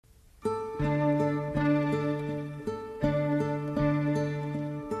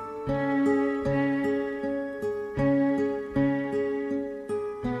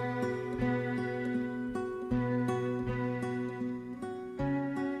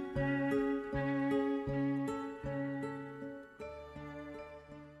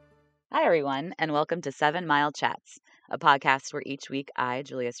Hi, everyone, and welcome to 7 Mile Chats, a podcast where each week I,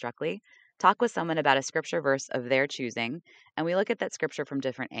 Julia Struckley, talk with someone about a scripture verse of their choosing, and we look at that scripture from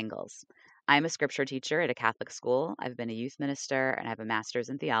different angles. I'm a scripture teacher at a Catholic school. I've been a youth minister and I have a master's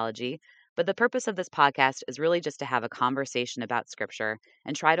in theology. But the purpose of this podcast is really just to have a conversation about scripture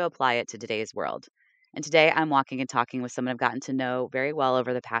and try to apply it to today's world. And today I'm walking and talking with someone I've gotten to know very well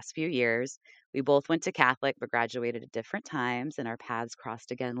over the past few years. We both went to Catholic but graduated at different times, and our paths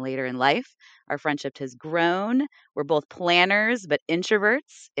crossed again later in life. Our friendship has grown. We're both planners but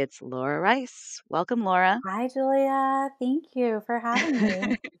introverts. It's Laura Rice. Welcome, Laura. Hi, Julia. Thank you for having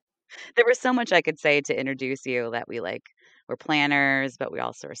me. There was so much I could say to introduce you that we're planners, but we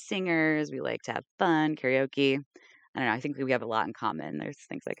also are singers. We like to have fun, karaoke. I don't know. I think we have a lot in common. There's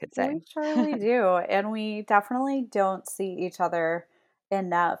things I could say. We surely do. And we definitely don't see each other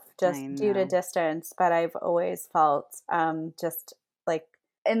enough I just due to know. distance. But I've always felt just like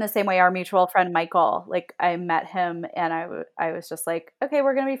in the same way our mutual friend Michael, like I met him and I was just like, okay,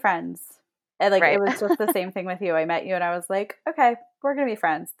 we're going to be friends. And like it Right. was just the same thing with you. I met you and I was like, okay, we're going to be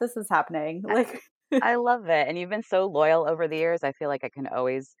friends. This is happening. Like, I love it. And you've been so loyal over the years. I feel like I can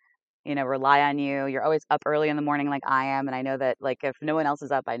always, rely on you. You're always up early in the morning like I am. And I know that like if no one else is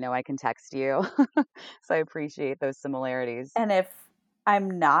up, I know I can text you. So I appreciate those similarities. and if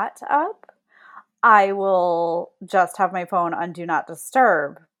I'm not up, I will just have my phone on do not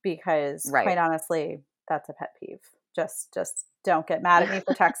disturb because Right. quite honestly, that's a pet peeve. Just don't get mad at me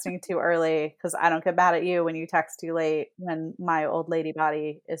for texting too early because I don't get mad at you when you text too late when my old lady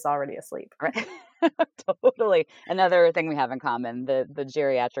body is already asleep. Right. Totally. Another thing we have in common, the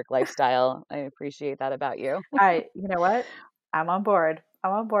geriatric lifestyle. I appreciate that about you. You know what? I'm on board.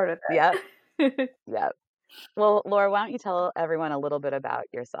 I'm on board Yep. with it. Yep. Well, Laura, why don't you tell everyone a little bit about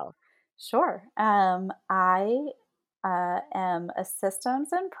yourself? Sure. I am a systems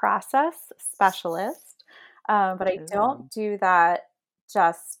and process specialist, but I don't Ooh. do that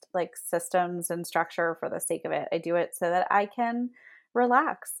just like systems and structure for the sake of it. I do it so that I can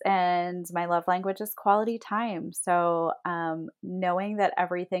relax, and my love language is quality time. So, knowing that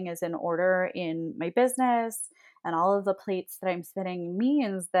everything is in order in my business and all of the plates that I'm spinning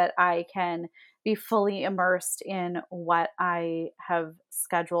means that I can be fully immersed in what I have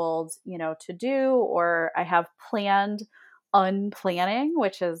scheduled, to do or I have planned unplanning,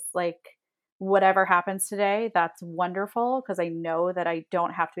 which is like whatever happens today, that's wonderful because I know that I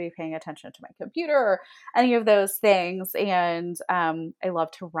don't have to be paying attention to my computer or any of those things. And I love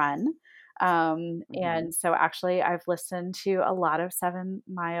to run. Hmm. And so actually, I've listened to a lot of 7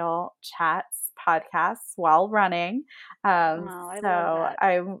 Mile Chats podcasts while running. Oh, I love So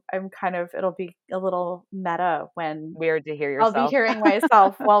that. I'm kind of it'll be a little meta when Weird to hear I'll be yourself. hearing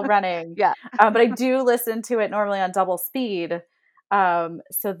myself while running. Yeah. But I do listen to it normally on double speed.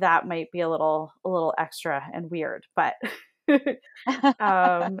 So that might be a little extra and weird, but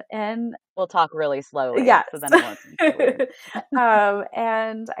and We'll talk really slowly, yes. so then it won't seem so weird.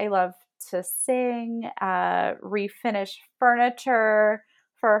 And I love to sing, refinish furniture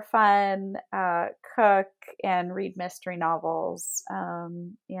for fun, cook, and read mystery novels.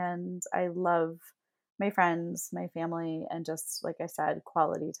 And I love my friends, my family, and just like I said,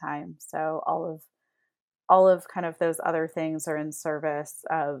 quality time. So all of kind of those other things are in service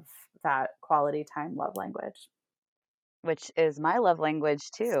of that quality time love language. Which is my love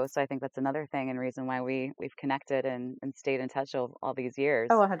language too. So I think that's another thing and reason why we've connected and stayed in touch all these Oh, years.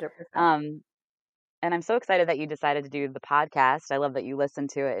 100%. Um, and I'm so excited that you decided to do the podcast. I love that you listen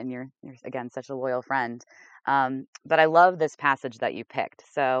to it and you're again such a loyal friend. But I love this passage that you picked.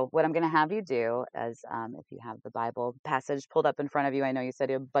 So what I'm going to have you do is, if you have the Bible passage pulled up in front of you, I know you said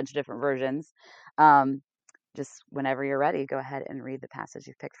you have a bunch of different versions. Um, just whenever you're ready, go ahead and read the passage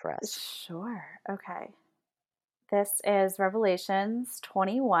you picked for us. Sure. Okay. This is Revelations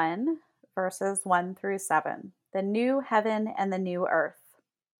 21, verses 1 through 7. The new heaven and the new earth.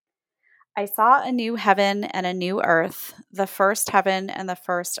 I saw a new heaven and a new earth. The first heaven and the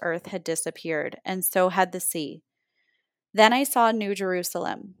first earth had disappeared, and so had the sea. Then I saw New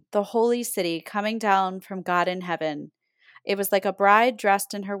Jerusalem, the holy city, coming down from God in heaven. It was like a bride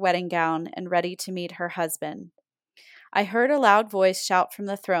dressed in her wedding gown and ready to meet her husband. I heard a loud voice shout from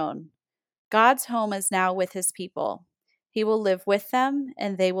the throne, God's home is now with his people. He will live with them,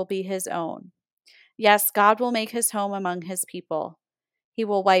 and they will be his own. Yes, God will make his home among his people. He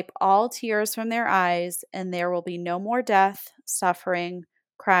will wipe all tears from their eyes, and there will be no more death, suffering,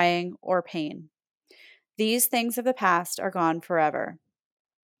 crying, or pain. These things of the past are gone forever.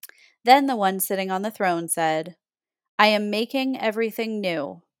 Then the one sitting on the throne said, I am making everything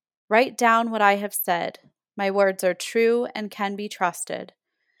new. Write down what I have said. My words are true and can be trusted.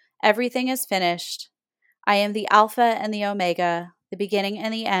 Everything is finished. I am the Alpha and the Omega, the beginning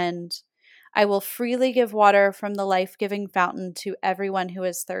and the end. I will freely give water from the life-giving fountain to everyone who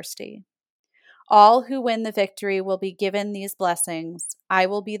is thirsty. All who win the victory will be given these blessings. I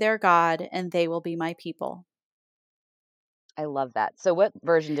will be their God, and they will be my people. I love that. So what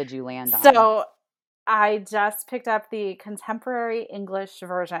version did you land on? So I just picked up the contemporary English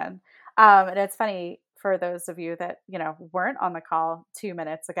version. And it's funny for those of you that, weren't on the call 2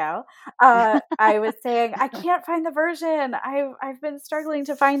 minutes ago. I was saying, I can't find the version. I've been struggling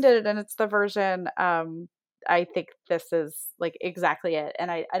to find it, and it's the version. I think this is like exactly it.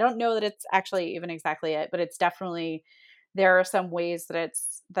 And I don't know that it's actually even exactly it, but it's definitely, there are some ways that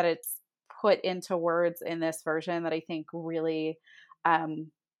it's put into words in this version that I think really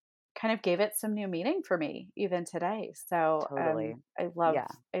um kind of gave it some new meaning for me even today. So Totally. I love Yeah.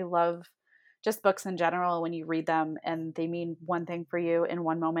 I love just books in general when you read them and they mean one thing for you in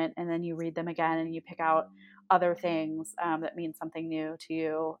one moment, and then you read them again and you pick out other things that mean something new to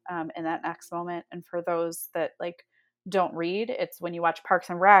you in that next moment. And for those that like don't read, it's when you watch Parks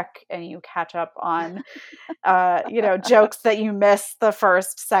and Rec and you catch up on jokes that you missed the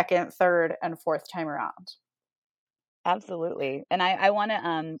first, second, third, and fourth time around. Absolutely. And I want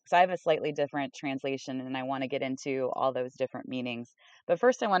to so I have a slightly different translation and I want to get into all those different meanings. But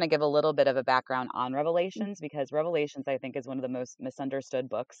first I want to give a little bit of a background on Revelations, because Revelations I think is one of the most misunderstood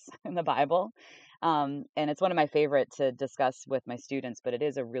books in the Bible. And it's one of my favorite to discuss with my students, but it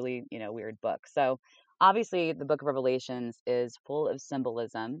is a really, weird book. So obviously the book of Revelations is full of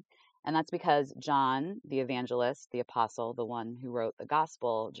symbolism. And that's because John, the evangelist, the apostle, the one who wrote the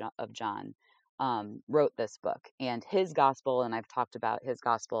Gospel of John, wrote this book, and his gospel, and I've talked about his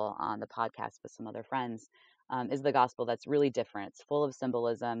gospel on the podcast with some other friends, is the gospel that's really different. It's full of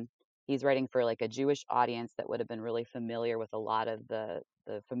symbolism. He's writing for like a Jewish audience that would have been really familiar with a lot of the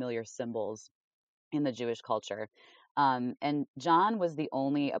familiar symbols in the Jewish culture. And John was the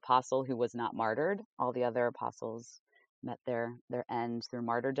only apostle who was not martyred. All the other apostles met their end through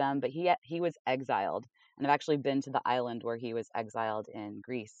martyrdom, but he was exiled. And I've actually been to the island where he was exiled in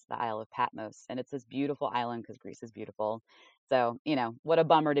Greece, the Isle of Patmos, and it's this beautiful island because Greece is beautiful. So, what a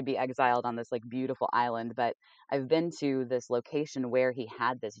bummer to be exiled on this like beautiful island. But I've been to this location where he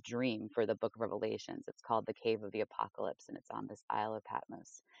had this dream for the book of Revelations. It's called the Cave of the Apocalypse, and it's on this Isle of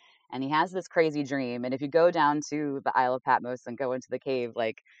Patmos, and he has this crazy dream. And if you go down to the Isle of Patmos and go into the cave,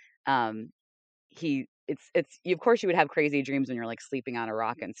 like um he it's of course you would have crazy dreams when you're like sleeping on a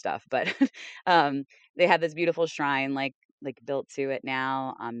rock and stuff, but um they have this beautiful shrine like built to it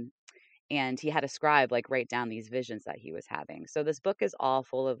now. And he had a scribe like write down these visions that he was having. So this book is all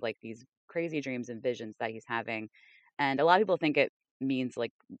full of like these crazy dreams and visions that he's having. And a lot of people think it means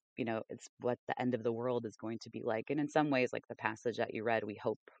like, it's what the end of the world is going to be like. And in some ways, like the passage that you read, we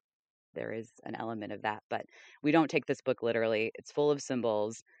hope there is an element of that, but we don't take this book literally. It's full of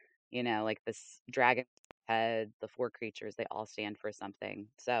symbols, like this dragon head, the four creatures, they all stand for something.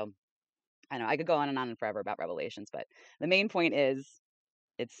 So I know I could go on and forever about Revelations, but the main point is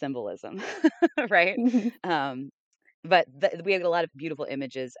it's symbolism, right? Um, but we have a lot of beautiful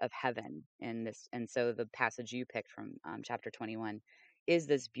images of heaven in this, and so the passage you picked from chapter 21 is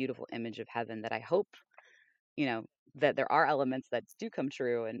this beautiful image of heaven that I hope you know, that there are elements that do come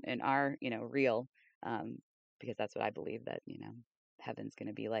true and are, real, um, because that's what I believe that, heaven's going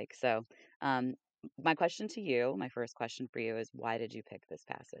to be like. So, um, my question to you, my first question for you is why did you pick this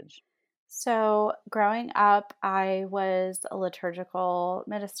passage? So, growing up, I was a liturgical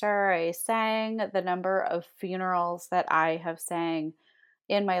minister. I sang. The number of funerals that I have sang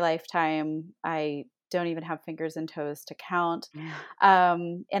in my lifetime, I don't even have fingers and toes to count. Yeah.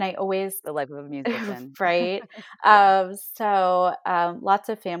 And I always, The life of a musician. right? Yeah. Lots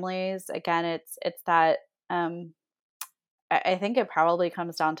of families. Again, it's that. Um, I think it probably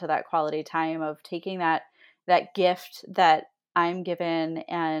comes down to that quality time of taking that gift that I'm given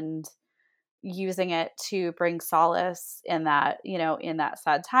and using it to bring solace in that, in that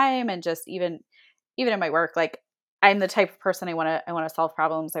sad time. And just even in my work, like I'm the type of person I want to solve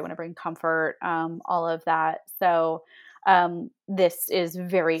problems. I want to bring comfort, all of that. So this is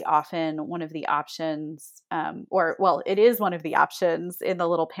very often one of the options, or well, it is one of the options in the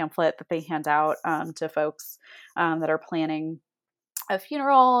little pamphlet that they hand out to folks that are planning a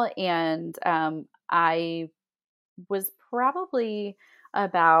funeral. And I was probably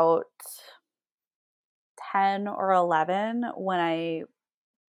about 10 or 11 when I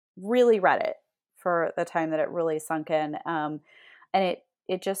really read it for the time that it really sunk in. And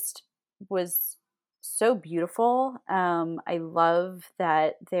it just was so beautiful. I love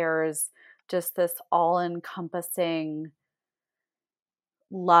that there's just this all encompassing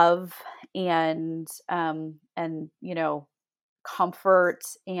love and comfort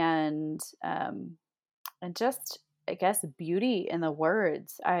and just, I guess, beauty in the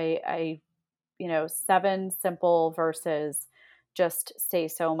words. Seven simple verses just say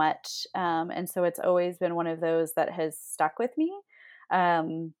so much. And so it's always been one of those that has stuck with me.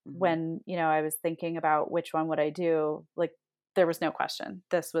 Hmm. When, I was thinking about which one would I do, like, there was no question.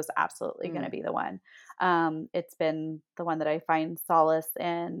 This was absolutely going to Mm. be the one. It's been the one that I find solace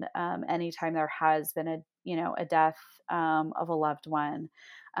in anytime there has been a death of a loved one.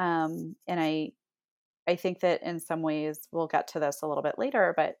 And I think that in some ways we'll get to this a little bit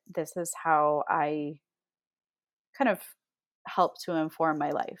later, but this is how I kind of help to inform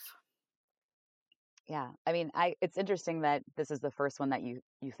my life. Yeah. I mean, it's interesting that this is the first one that you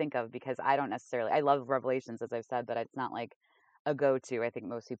think of, because I don't necessarily, I love Revelations, as I've said, but it's not like a go-to. I think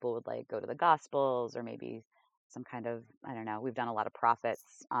most people would like go to the Gospels, or maybe some kind of, I don't know. We've done a lot of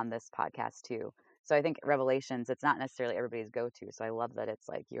prophets on this podcast too. So I think Revelations, it's not necessarily everybody's go-to. So I love that it's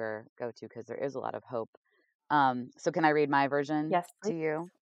like your go-to, because there is a lot of hope. So can I read my version Yes, to please. you?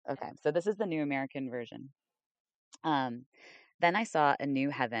 Okay. So this is the New American Version. Um, then I saw a new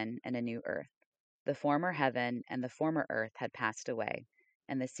heaven and a new earth. The former heaven and the former earth had passed away,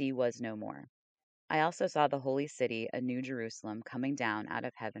 and the sea was no more. I also saw the holy city, a new Jerusalem, coming down out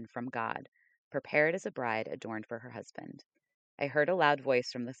of heaven from God, prepared as a bride adorned for her husband. I heard a loud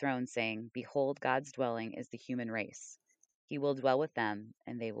voice from the throne saying, "Behold, God's dwelling is the human race. He will dwell with them,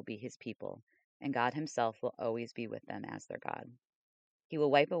 and they will be his people, and God himself will always be with them as their God. He will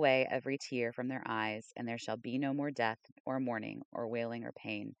wipe away every tear from their eyes, and there shall be no more death, or mourning, or wailing, or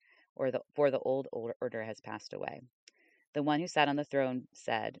pain, for the old order has passed away." The one who sat on the throne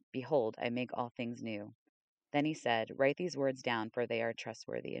said, "Behold, I make all things new." Then he said, "Write these words down, for they are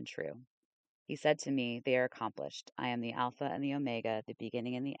trustworthy and true." He said to me, "They are accomplished. I am the Alpha and the Omega, the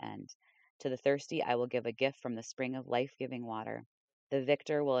beginning and the end. To the thirsty I will give a gift from the spring of life-giving water. The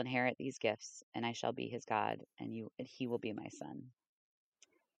victor will inherit these gifts, and I shall be his God, and he will be my son."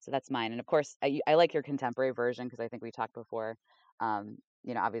 So that's mine. And of course, I like your contemporary version, because I think we talked before.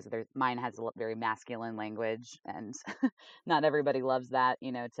 Obviously, mine has a very masculine language, and not everybody loves that.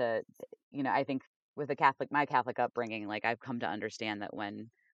 I think with my Catholic upbringing, like I've come to understand that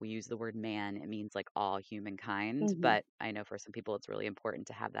when we use the word man, it means like all humankind. Mhm. But I know for some people, it's really important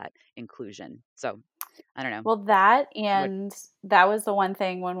to have that inclusion. So I don't know Well, what. that was the one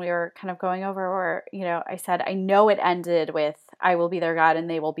thing when we were kind of going over where, I said, I know it ended with, I will be their God and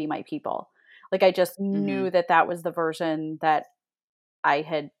they will be my people. Like, I just Hmm. knew that that was the version that I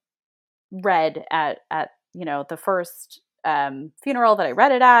had read at the first funeral that I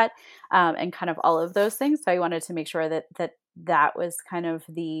read it at, and kind of all of those things. So I wanted to make sure that was kind of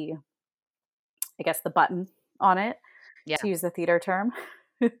I guess, the button on it, Yeah. to use the theater term.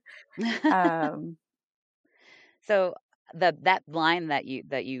 um, So that line that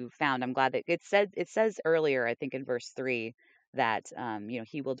you found, I'm glad that it says earlier, I think in verse 3, that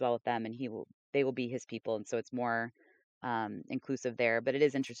he will dwell with them, and they will be his people, and so it's more inclusive there. But it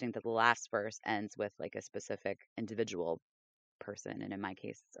is interesting that the last verse ends with like a specific individual person, and in my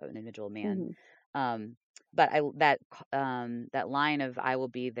case, an individual man. mhm, Um, but that line of "I will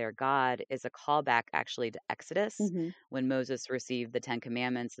be their God" is a callback actually to Exodus, mhm. when Moses received the Ten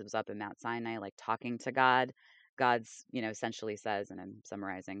Commandments. It was up in Mount Sinai, like talking to God. God's, essentially says, and I'm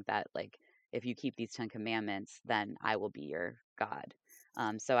summarizing that, like, if you keep these Ten Commandments, then I will be your God.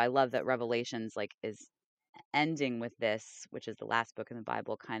 So I love that Revelations like is ending with this, which is the last book in the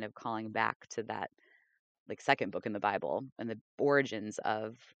Bible, kind of calling back to that like second book in the Bible and the origins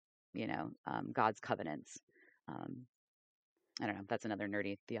of God's covenants. Um, I don't know. That's another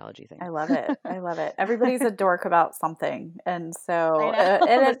nerdy theology thing. I love it. I love it. Everybody's a dork about something, and I so know.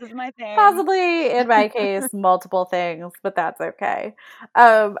 and This it is my thing. possibly, in my case, multiple things, but that's okay.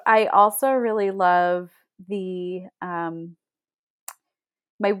 I also really love the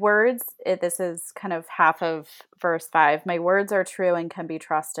my words. This is kind of half of verse 5. My words are true and can be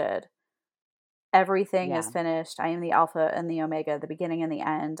trusted. Everything is Yeah. finished. I am the Alpha and the Omega, the beginning and the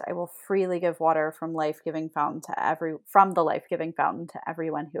end. I will freely give water from the life-giving fountain to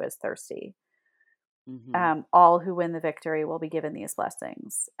everyone who is thirsty. Hmm. All who win the victory will be given these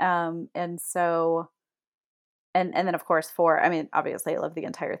blessings. And so, and then of course, I mean, obviously, I love the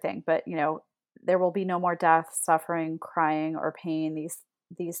entire thing, but there will be no more death, suffering, crying, or pain.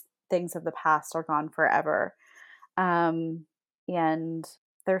 These things of the past are gone forever. Um, and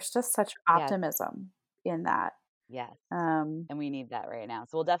there's just such Yes. optimism in that. Yes. Um, And we need that right now.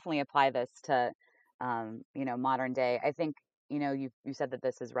 So we'll definitely apply this to, modern day. I think, you said that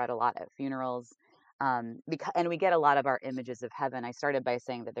this is read a lot at funerals. and we get a lot of our images of heaven. I started by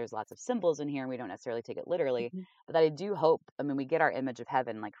saying that there's lots of symbols in here and we don't necessarily take it literally, Mhm. but that I do hope, I mean, we get our image of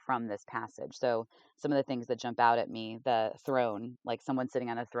heaven like from this passage. So some of the things that jump out at me, the throne, like someone sitting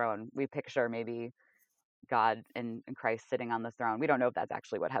on a throne, we picture maybe God and Christ sitting on the throne. We don't know if that's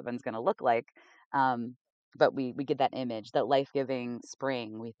actually what heaven's going to look like. Um, but we get that image, that life-giving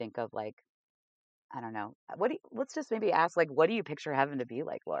spring. We think of like, I don't know. Let's just maybe ask, like, what do you picture heaven to be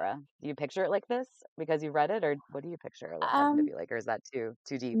like, Laura? Do you picture it like this because you read it, or what do you picture like heaven to Um, be like, or is that too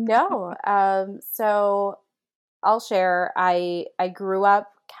deep? no. So I'll share. I grew up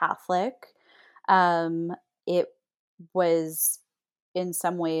Catholic. Um, it was in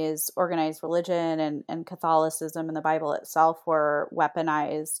some ways organized religion and Catholicism and the Bible itself were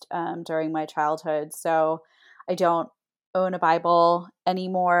weaponized during my childhood. So I don't own a Bible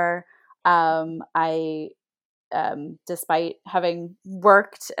anymore. I despite having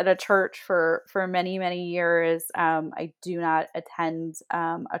worked at a church for many years, I do not attend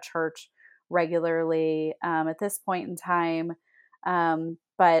a church regularly at this point in time.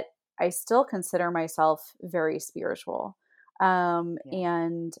 But I still consider myself very spiritual, Yeah.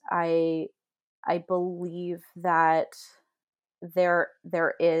 and I believe that there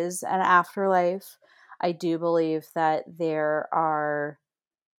is an afterlife. I do believe that there are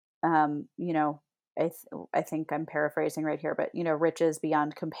you know, I think I'm paraphrasing right here, but riches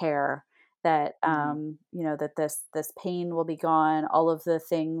beyond compare. That Hmm. that this pain will be gone. All of the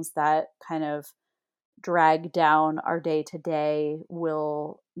things that kind of drag down our day to day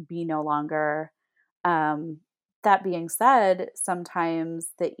will be no longer. Um, that being said, sometimes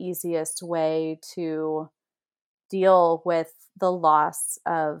the easiest way to deal with the loss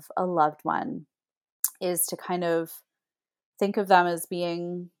of a loved one is to kind of think of them as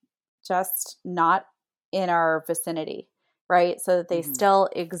being just not in our vicinity, right? So that they Hmm. still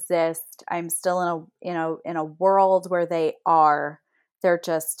exist. I'm still in a world where they are. They're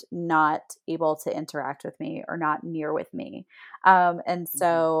just not able to interact with me or not near with me. And Hmm.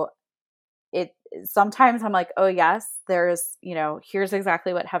 so it sometimes I'm like, oh yes, there's, here's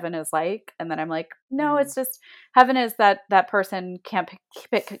exactly what heaven is like. And then I'm like, no, Hmm. it's just heaven is that person can't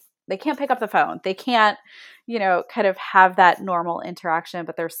they can't pick up the phone. They can't, kind of have that normal interaction,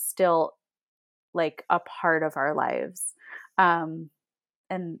 but they're still like a part of our lives. Um,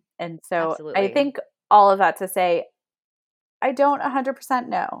 and so I Absolutely. think all of that to say, I don't 100%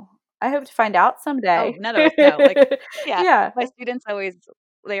 know. I hope to find out Oh, someday. none of us know. Like, yeah, Yeah. my students always,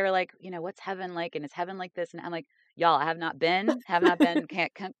 they were like, what's heaven like? And is heaven like this? And I'm like, y'all, I have not been,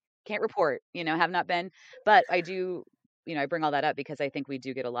 can't report, have not been. But I do, I bring all that up because I think we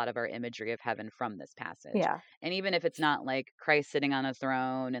do get a lot of our imagery of heaven from this passage. Yeah. And even if it's not like Christ sitting on a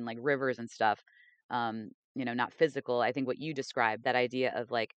throne and like rivers and stuff, not physical, I think what you described, that idea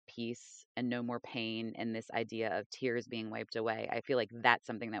of like peace and no more pain and this idea of tears being wiped away, I feel like that's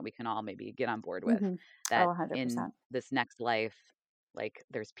something that we can all maybe get on board with, Hmm. Oh, that in 100%. this next life, like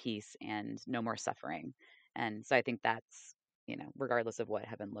there's peace and no more suffering. And so I think that's, regardless of what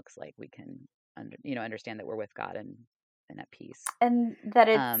heaven looks like, we can understand that we're with God and at peace. And that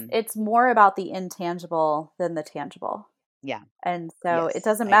Um, it's more about the intangible than the tangible. yeah. And so it Yes,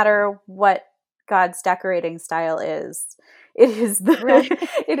 doesn't I agree. matter what God's decorating style is. It is the Right.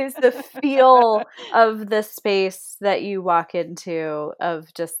 it is the feel of the space that you walk into,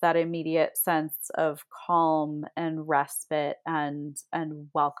 of just that immediate sense of calm and respite and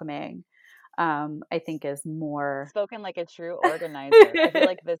welcoming. I think is more. Spoken like a true organizer. I feel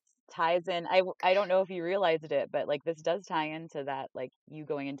like this ties in. I don't know if you realized it, but like this does tie into that, like you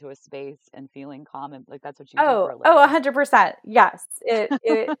going into a space and feeling calm, and like that's what you do for Oh, a oh, living. 100%. Yes.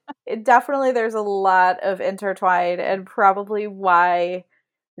 It definitely, there's a lot of intertwined, and probably why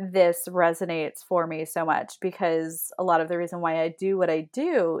this resonates for me so much, because a lot of the reason why I do what I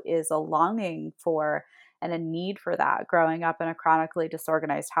do is a longing for and a need for that. Growing up in a chronically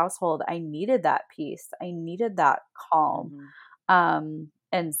disorganized household, I needed that peace. I needed that calm. Hmm.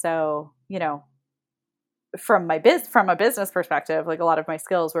 And so, from a business perspective, like a lot of my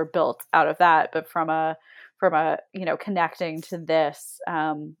skills were built out of that. But from a connecting to this,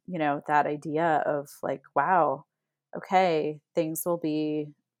 that idea of like, wow, okay, things will be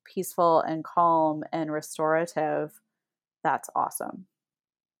peaceful and calm and restorative. That's awesome.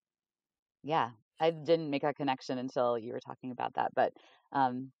 Yeah, I didn't make that connection until you were talking about that. But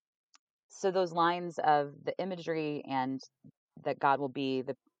um, so those lines of the imagery and that God will be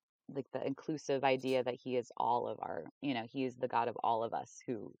the inclusive idea that he is all of our, he is the God of all of us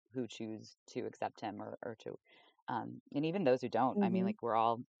who choose to accept him or to, and even those who don't, I mean, Hmm. like we're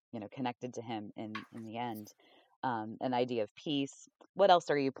all, connected to him in the end. an idea of peace. What else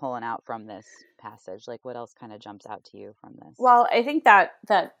are you pulling out from this passage? Like, what else kind of jumps out to you from this? Well, I think that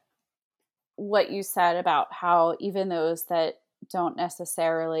what you said about how even those that don't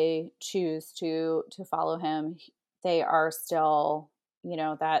necessarily choose to follow him, they are still,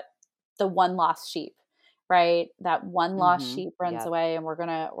 that the one lost sheep, right? That one lost sheep runs Yep. away, and we're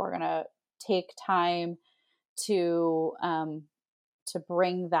gonna take time to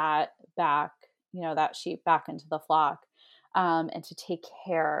bring that back, that sheep back into the flock, and to take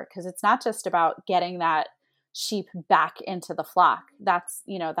care, because it's not just about getting that sheep back into the flock. That's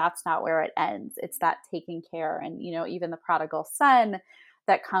not where it ends. It's that taking care. And even the prodigal son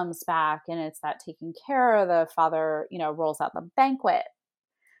that comes back, and it's that taking care of the father, rolls out the banquet,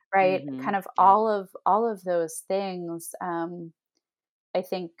 right? Kind of Yep. all of those things. I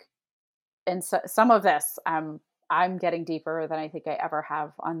think, and so some of this, I'm getting deeper than I think I ever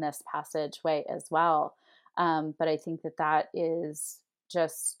have on this passageway as well. But I think that is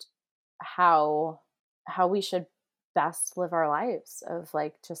just how we should best live our lives, of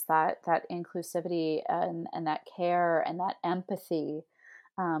like just that inclusivity and that care and that empathy,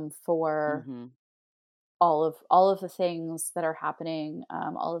 for Mm-hmm. all of the things that are happening,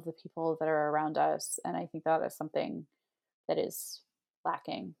 all of the people that are around us. And I think that is something that is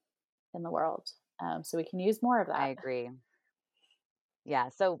lacking in the world. So we can use more of I that. agree. Yeah.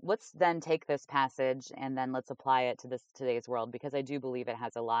 So let's then take this passage and then let's apply it to this today's world, because I do believe it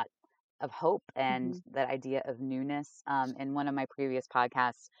has a lot of hope and Hmm. that idea of newness. In one of my previous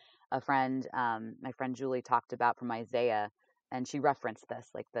podcasts, my friend Julie, talked about from Isaiah, and she referenced this,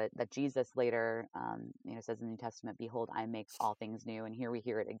 like that Jesus later, says in the New Testament, "Behold, I make all things new," and here we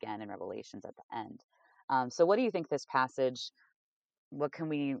hear it again in Revelations at the end. So, what do you think this passage? What can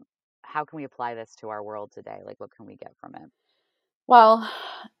we? How can we apply this to our world today? Like, what can we get from it? Well,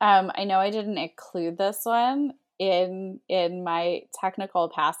 I know I didn't include this one in my technical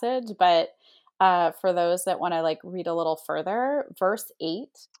passage, but for those that want to like read a little further, verse 8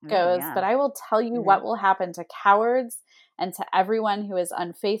 Oh goes, yeah. "But I will tell you Hmm. what will happen to cowards and to everyone who is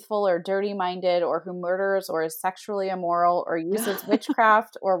unfaithful or dirty-minded, or who murders or is sexually immoral or uses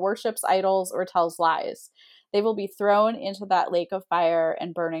witchcraft or worships idols or tells lies. They will be thrown into that lake of fire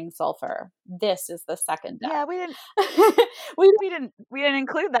and burning sulfur. This is the second Yeah, we didn't death." we we didn't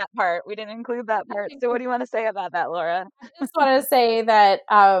include that part. We didn't include that part. So what do you want to say about that, Laura? just want to say that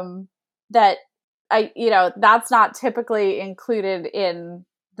that that's not typically included in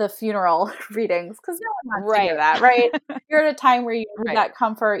the funeral readings, because no one wants to hear Right. that, right? You're at a time where you need Right. that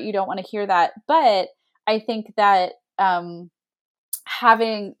comfort. You don't want to hear that. But I think that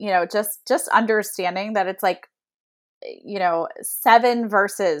having, just understanding that it's like, 7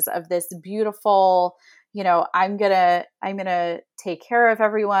 verses of this beautiful, I'm gonna take care of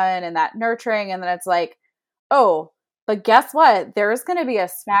everyone, and that nurturing, and then it's like, oh, but guess what? There's going to be a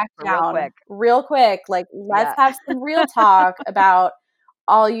Real smackdown quick. real quick. Like, let's Yeah. have some real talk about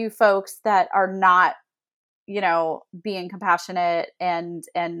all you folks that are not, being compassionate and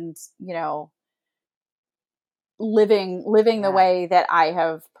living the Yeah. way that I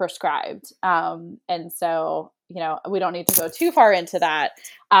have prescribed. And so, we don't need to go too far into that.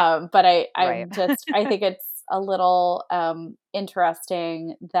 But Right. I think it's a little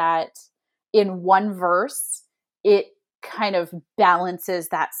interesting that in one verse, it kind of balances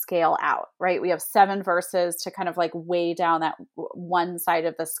that scale out, right? We have 7 verses to kind of like weigh down that one side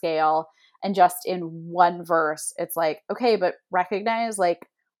of the scale. And just in one verse, it's like, okay, but recognize like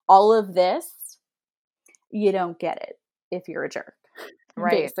all of this, you don't get it if you're a jerk,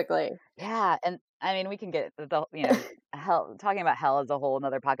 Right. basically. Yeah. And I mean, we can get hell, talking about hell is a whole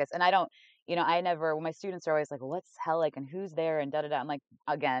another podcast. And I don't, I never, when my students are always like, well, what's hell like and who's there and da da da. I'm like,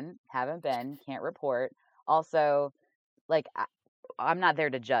 again, haven't been, can't report. Also, like, I'm not there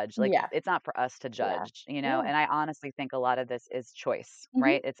to judge. Like, Yeah. it's not for us to Yeah. judge, Yeah. and I honestly think a lot of this is choice, Mhm.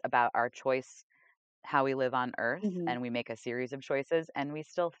 right? It's about our choice, how we live on earth, Mhm. and we make a series of choices and we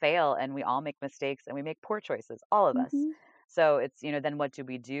still fail and we all make mistakes and we make poor choices, all of us. Mhm. So it's, then what do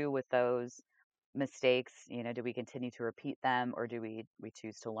we do with those mistakes? Do we continue to repeat them, or do we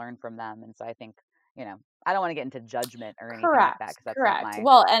choose to learn from them? And so I think, I don't want to get into judgment or anything like that, Correct. because that's not Correct.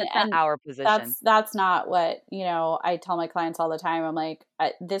 Well, that's not our position. that's not what, I tell my clients all the time. I'm like,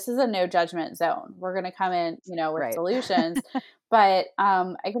 this is a no judgment zone. We're going to come in, with Right. solutions. But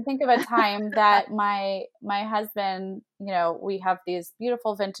I can think of a time that my husband, we have these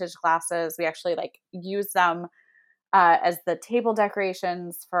beautiful vintage glasses. We actually like use them as the table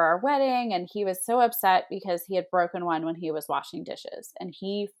decorations for our wedding. And he was so upset because he had broken one when he was washing dishes, and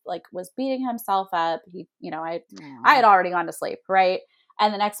he like was beating himself up. I had Aw. already gone to sleep. Right.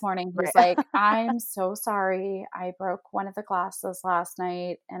 And the next morning he's Right. like, I'm so sorry. I broke one of the glasses last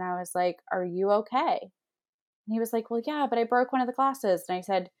night. And I was like, are you okay? And he was like, well, yeah, but I broke one of the glasses. And I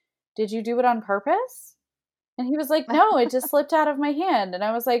said, did you do it on purpose? And he was like, no, it just slipped out of my hand. And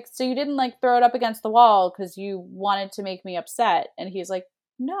I was like, so you didn't like throw it up against the wall because you wanted to make me upset? And he's like,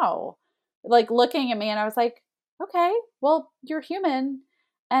 no. Like looking at me, and I was like, okay, well, you're human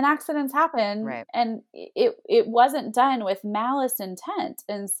and accidents happen. Right. And it wasn't done with malice intent.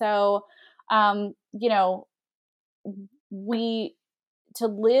 And so, you know, we, to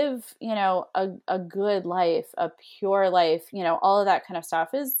live, you know, a good life, a pure life, you know, all of that kind of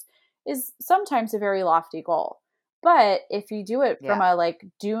stuff is sometimes a very lofty goal. But if you do it from Yeah. a like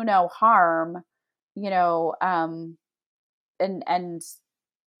do no harm, you know, and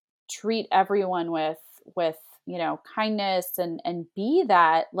treat everyone with, you know, kindness and be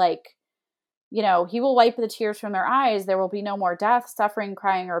that, like, you know, he will wipe the tears from their eyes. There will be no more death, suffering,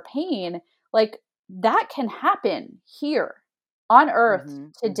 crying, or pain. Like that can happen here on earth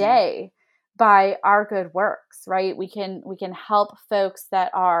Mhm. Mhm. today by our good works, right? We can help folks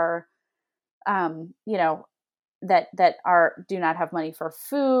that are, you know, that are do not have money for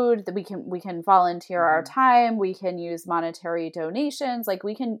food, that we can volunteer our Mhm. time, we can use monetary donations, like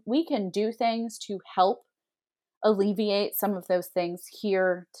we can do things to help alleviate some of those things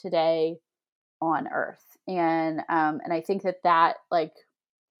here today on earth. And I think that like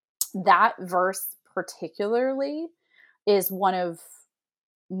that verse particularly is one of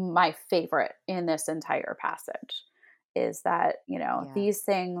my favorite in this entire passage, is that, you know, Yeah. these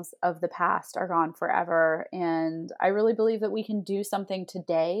things of the past are gone forever, and I really believe that we can do something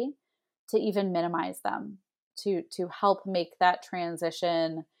today to even minimize them, to help make that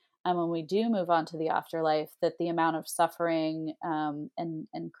transition. And when we do move on to the afterlife, that the amount of suffering,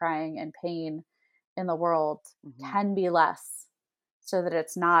 and crying and pain in the world Mhm. can be less, so that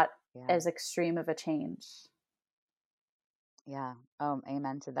it's not Yeah. as extreme of a change. Yeah.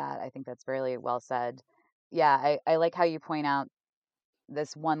 Amen to that. I think that's really well said. Yeah, I like how you point out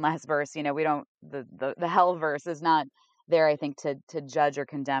this one last verse. You know, we don't the hell verse is not there, I think, to judge or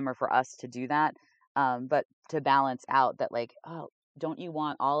condemn or for us to do that. But to balance out that, like, oh, don't you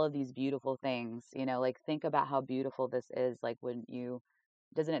want all of these beautiful things? You know, like think about how beautiful this is. Like, wouldn't you,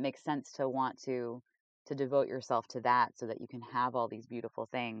 doesn't it make sense to want to devote yourself to that so that you can have all these beautiful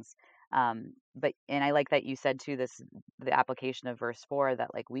things? But and I like that you said too, this, the application of verse 4,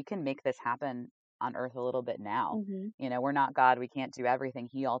 that like we can make this happen on earth a little bit now. Hmm. You know, we're not God, we can't do everything.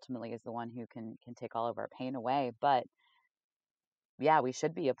 He ultimately is the one who can take all of our pain away. But yeah, we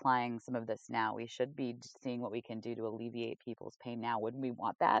should be applying some of this now. We should be seeing what we can do to alleviate people's pain now. Wouldn't we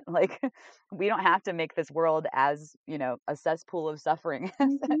want that? Like, we don't have to make this world as, you know, a cesspool of suffering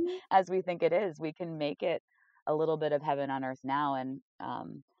Hmm. as we think it is. We can make it a little bit of heaven on earth now. And,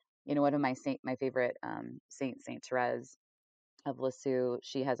 you know, one of my favorite Saint Therese of Lisieux,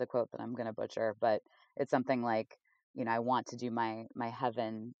 she has a quote that I'm going to butcher, but it's something like, you know, I want to do my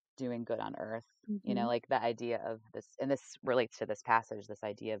heaven doing good on earth. You know, Hmm. like the idea of this, and this relates to this passage, this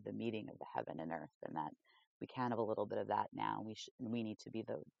idea of the meeting of the heaven and earth, and that we can have a little bit of that now. We need to be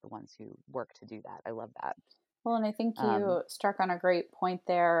the ones who work to do that. I love that. Well, and I think Um, you struck on a great point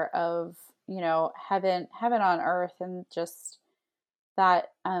there of, you know, heaven on earth, and just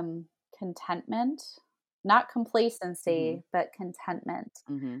that contentment, not mhm, complacency, but contentment,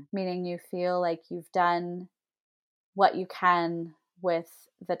 mhm, meaning you feel like you've done what you can with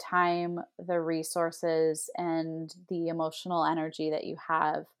the time, the resources, and the emotional energy that you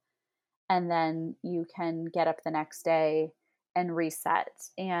have, and then you can get up the next day and reset.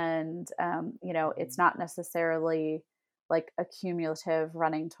 And you know, it's mhm, not necessarily like a cumulative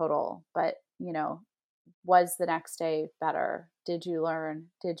running total, but, you know, was the next day better? Did you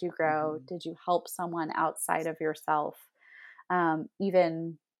learn? Did you grow? mhm. Did you help someone outside of yourself,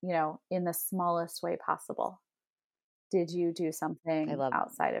 even, you know, in the smallest way possible? Did you do I something love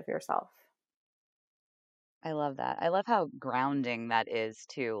outside of yourself? I love that. I love how grounding that is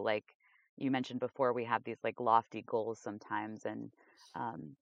too. Like you mentioned before, we have these like lofty goals sometimes, and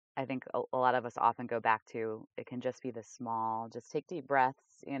um, I think a lot of us often go back to it can just be the small. Just take deep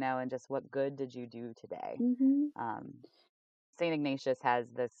breaths, you know, and just what good did you do today? Hmm. Um, Saint Ignatius has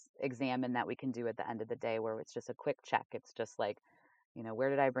this examine that we can do at the end of the day, where it's just a quick check. It's just like, you know, where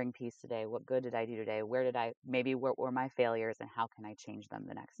did I bring peace today? What good did I do today? Where did I, maybe what were my failures and how can I change them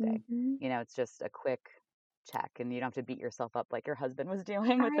the next day? Hmm. You know, it's just a quick check, and you don't have to beat yourself up like your husband was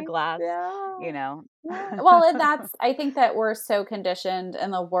doing with the I glass, Yeah. you know. Yeah. Well, and that's, I think that we're so conditioned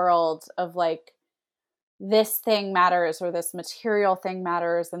in the world of like, this thing matters or this material thing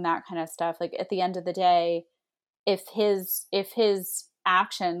matters and that kind of stuff. Like at the end of the day, if his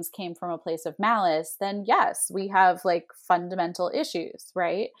actions came from a place of malice, then yes, we have like fundamental issues,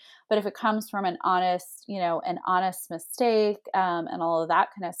 right? But if it comes from an honest, an honest mistake, and all of that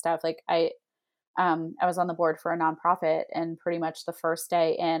kind of stuff, like I was on the board for a nonprofit, and pretty much the first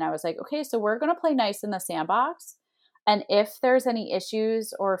day in, I was like, okay, so we're going to play nice in the sandbox. And if there's any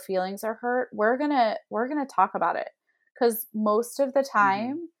issues or feelings are hurt, we're going to talk about it. Cuz most of the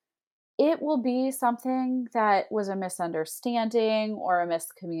Mm-hmm. time it will be something that was a misunderstanding or a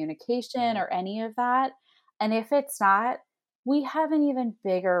miscommunication Right. or any of that. And if it's not, we have an even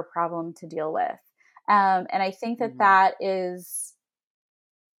bigger problem to deal with. And I think that Mm-hmm. that is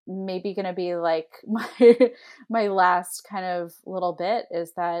maybe going to be like my last kind of little bit,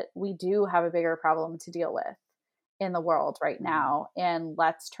 is that we do have a bigger problem to deal with in the world right Right. now, and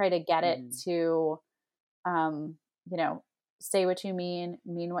let's try to get it Mm-hmm. to um you know say what you mean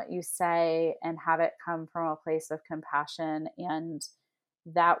what you say, and have it come from a place of compassion, and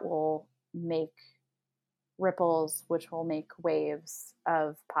that will make ripples, which will make waves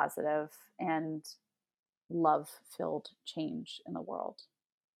of positive and love filled change in the world.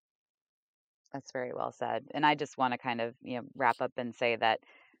 That's very well said. And I just want to kind of, wrap up and say that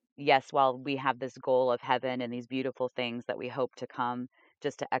yes, while we have this goal of heaven and these beautiful things that we hope to come,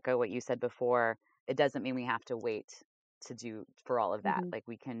 just to echo what you said before, it doesn't mean we have to wait to do for all of that. Hmm. Like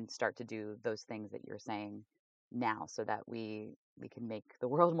we can start to do those things that you're saying now so that we can make the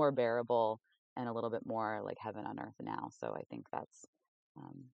world more bearable and a little bit more like heaven on earth now. So I think that's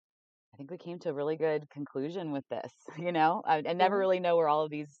um, I think we came to a really good conclusion with this. I never Yeah. really know where all of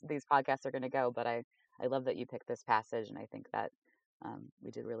these podcasts are going to go, but I love that you picked this passage, and I think that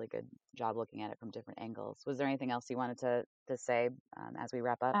we did a really good job looking at it from different angles. Was there anything else you wanted to say as we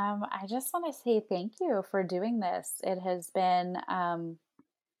wrap up? I just want to say thank you for doing this. It has been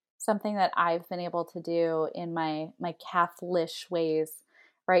something that I've been able to do in my Catholic ways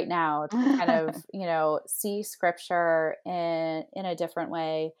right now, to kind of see scripture in a different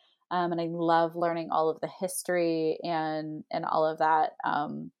way. And I love learning all of the history and all of that.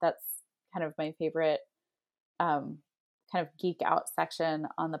 That's kind of my favorite um, kind of geek out section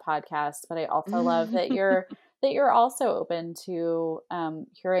on the podcast. But I also love that you're also open to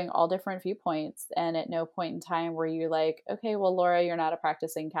hearing all different viewpoints, and at no point in time were you like, okay, well, Laura, you're not a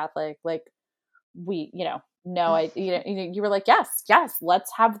practicing Catholic. Like no, you were like, yes, yes,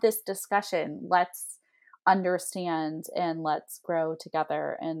 let's have this discussion. Let's understand and let's grow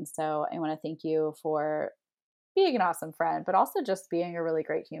together. And so I want to thank you for being an awesome friend, but also just being a really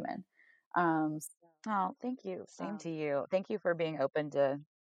great human. So, Oh, thank you. Same um, to you. Thank you for being open to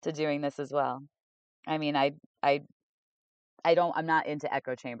doing this as well. I mean, I I'm not into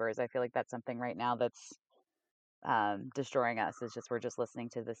echo chambers. I feel like that's something right now that's destroying us. It's just we're just listening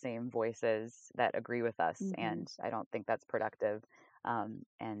to the same voices that agree with us, mhm. and I don't think that's productive.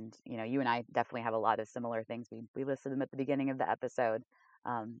 And you and I definitely have a lot of similar things. We listed them at the beginning of the episode,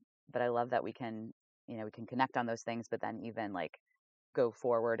 um, but I love that we can connect on those things, but then even like go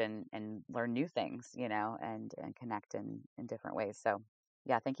forward and learn new things, and connect in different ways. So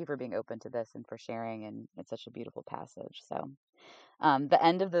yeah, thank you for being open to this and for sharing. And it's such a beautiful passage. So the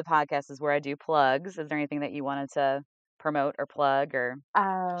end of the podcast is where I do plugs. Is there anything that you wanted to promote or plug or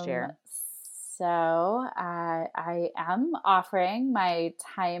Um, share? so I am offering my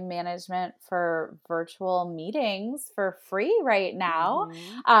time management for virtual meetings for free right now.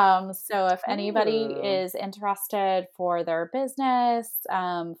 Mm-hmm. So if anybody Ooh. is interested for their business,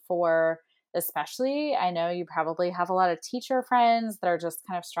 for especially, I know you probably have a lot of teacher friends that are just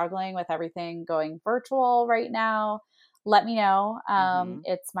kind of struggling with everything going virtual right now. Let me know. Mm-hmm.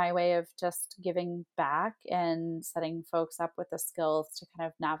 It's my way of just giving back and setting folks up with the skills to kind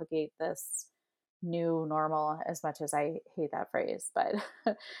of navigate this new normal, as much as I hate that phrase, but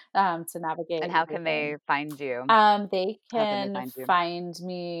to navigate And how can everything. they find you? They How can they can find you? find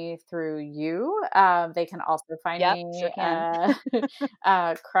me through you. They can also find Yep, sure me.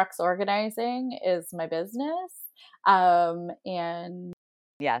 can. Crux Organizing is my business. And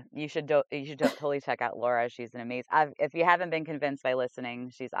Yeah, you should totally check out Laura. She's an amazing. If you haven't been convinced by listening,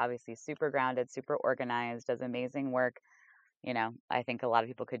 she's obviously super grounded, super organized, does amazing work. I think a lot of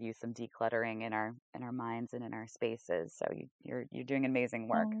people could use some decluttering in our minds and in our spaces. So you're doing amazing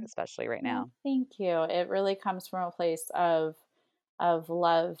work, um, especially right well, now. thank you. It really comes from a place of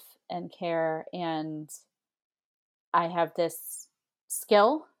love and care, and I have this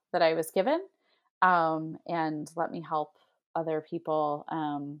skill that I was given, and let me help other people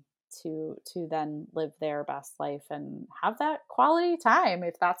to then live their best life and have that quality time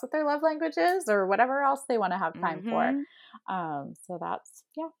if that's what their love language is or whatever else they want to have time for. Mm-hmm. So that's,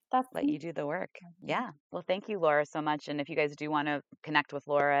 yeah, that's Let me. you do the work. Mhm. Yeah. Well, thank you, Laura, so much. And if you guys do want to connect with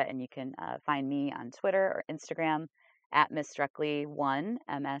Laura, and you can find me on Twitter or Instagram at Miss Struckley1,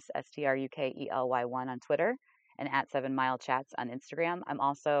 MSSTRUKELY1 on Twitter, and at 7 Mile Chats on Instagram. I'm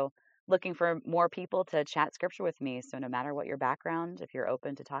also looking for more people to chat scripture with me. So no matter what your background, if you're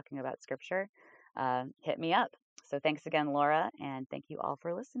open to talking about scripture, hit me up. So thanks again, Laura, and thank you all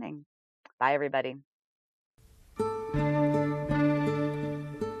for listening. Bye, everybody.